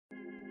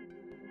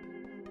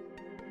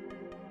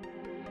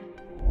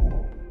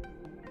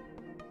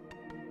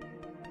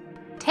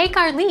take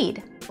our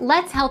lead.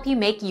 Let's help you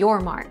make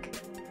your mark.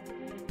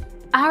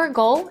 Our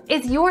goal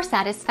is your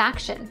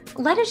satisfaction.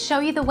 Let us show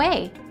you the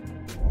way.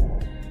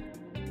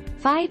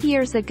 5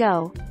 years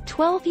ago,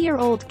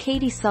 12-year-old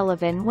Katie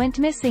Sullivan went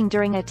missing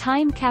during a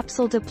time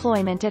capsule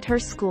deployment at her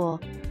school.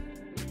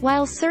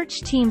 While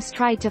search teams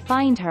tried to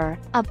find her,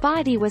 a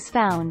body was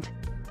found.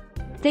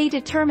 They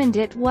determined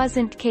it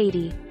wasn't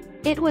Katie.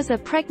 It was a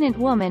pregnant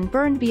woman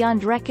burned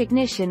beyond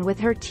recognition with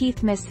her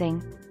teeth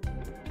missing.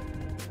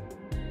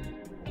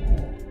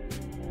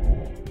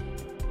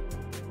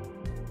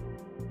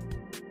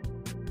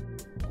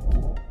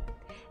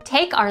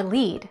 Take our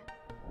lead.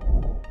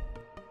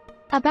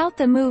 About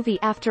the movie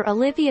after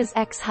Olivia's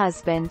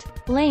ex-husband,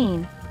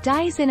 Lane,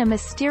 dies in a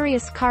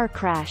mysterious car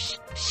crash,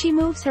 she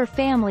moves her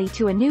family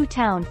to a new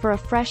town for a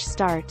fresh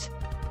start.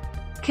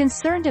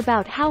 Concerned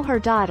about how her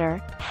daughter,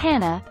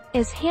 Hannah,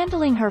 is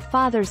handling her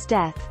father's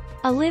death,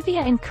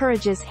 Olivia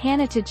encourages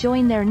Hannah to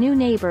join their new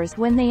neighbors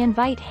when they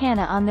invite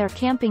Hannah on their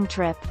camping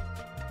trip.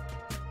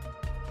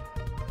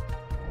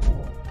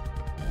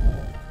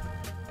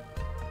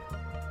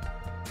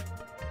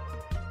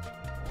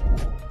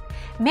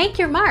 Make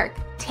your mark.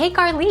 Take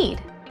our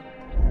lead.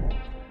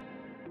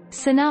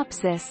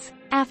 Synopsis.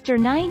 After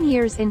 9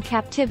 years in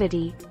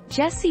captivity,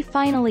 Jessie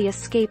finally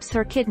escapes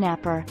her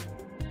kidnapper.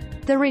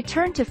 The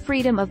return to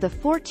freedom of the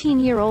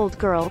 14-year-old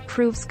girl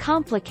proves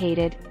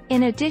complicated.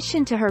 In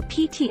addition to her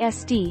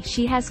PTSD,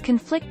 she has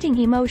conflicting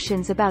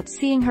emotions about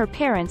seeing her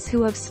parents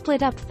who have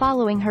split up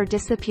following her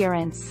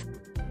disappearance.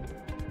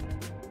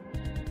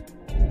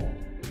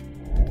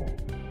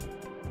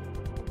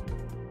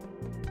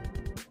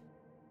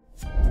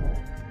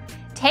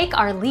 Take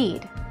our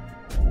lead.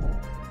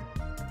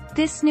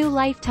 This new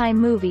Lifetime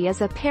movie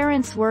is a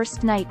parent's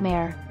worst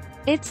nightmare.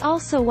 It's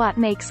also what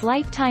makes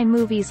Lifetime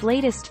Movies'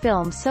 latest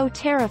film so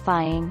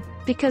terrifying,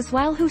 because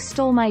while Who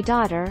Stole My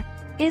Daughter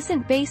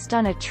isn't based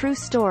on a true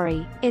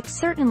story, it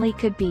certainly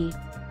could be.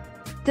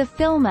 The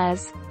film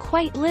is,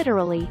 quite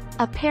literally,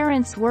 a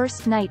parent's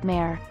worst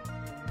nightmare.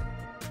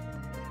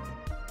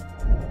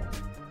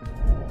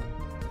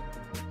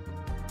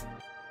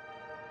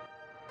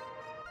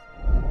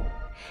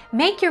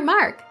 Make your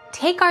mark.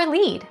 Take our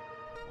lead.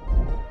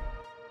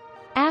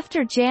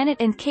 After Janet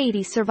and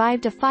Katie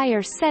survived a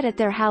fire set at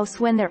their house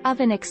when their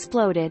oven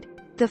exploded,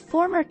 the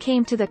former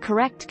came to the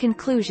correct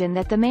conclusion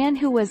that the man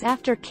who was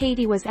after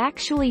Katie was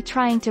actually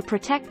trying to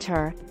protect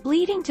her,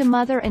 leading to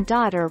mother and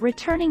daughter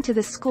returning to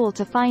the school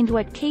to find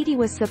what Katie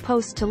was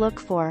supposed to look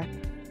for.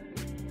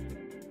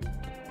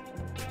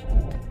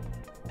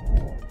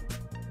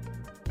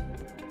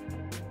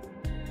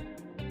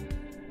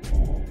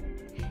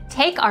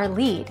 Take our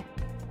lead.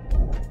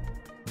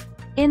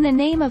 In the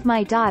Name of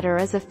My Daughter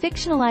is a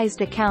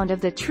fictionalized account of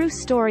the true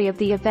story of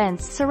the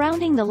events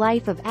surrounding the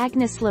life of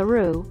Agnes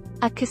LaRue,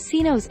 a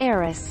casino's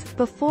heiress,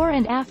 before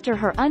and after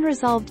her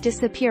unresolved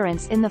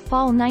disappearance in the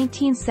fall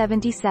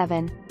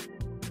 1977.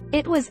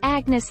 It was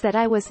Agnes that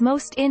I was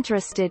most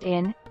interested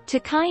in,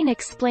 Takine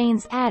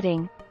explains,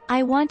 adding,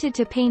 I wanted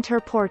to paint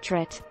her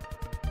portrait.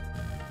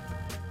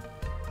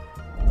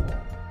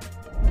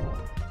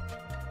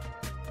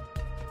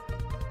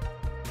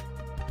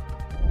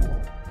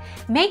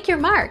 Make your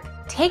mark.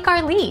 Take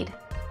our lead.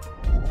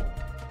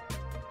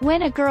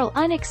 When a girl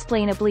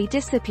unexplainably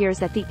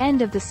disappears at the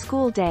end of the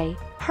school day,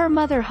 her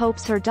mother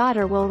hopes her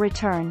daughter will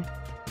return.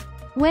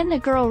 When the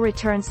girl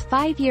returns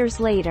 5 years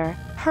later,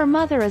 her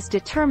mother is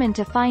determined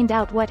to find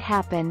out what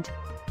happened.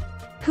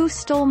 Who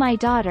Stole My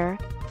Daughter?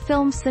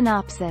 Film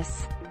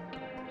synopsis.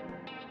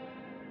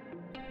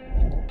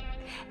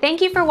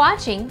 Thank you for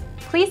watching.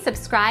 Please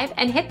subscribe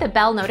and hit the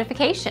bell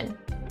notification.